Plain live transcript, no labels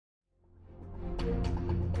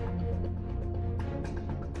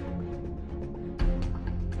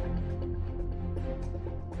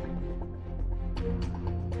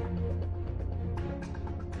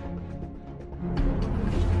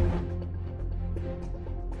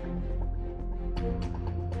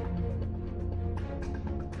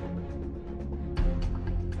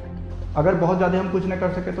अगर बहुत ज़्यादा हम कुछ न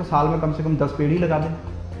कर सके तो साल में कम से कम 10 पेड़ ही लगा दें।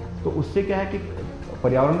 तो उससे क्या है कि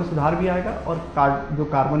पर्यावरण में सुधार भी आएगा और जो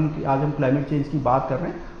कार्बन की आज हम क्लाइमेट चेंज की बात कर रहे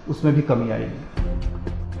हैं उसमें भी कमी आएगी।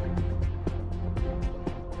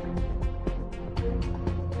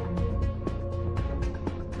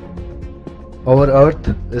 Our Earth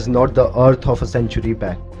is not the Earth of a century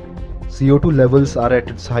back. CO2 levels are at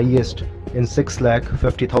its highest in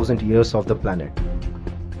 6,50,000 years of the planet.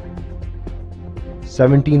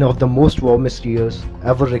 17 of the most warmest years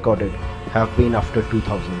ever recorded have been after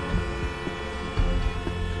 2000.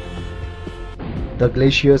 The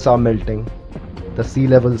glaciers are melting, the sea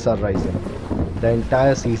levels are rising, the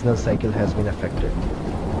entire seasonal cycle has been affected.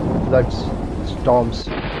 Floods, storms,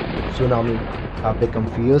 tsunami have become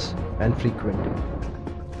fierce and frequent.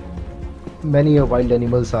 Many wild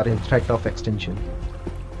animals are in threat of extinction.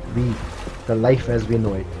 The life as we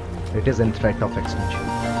know it is in threat of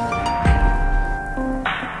extinction.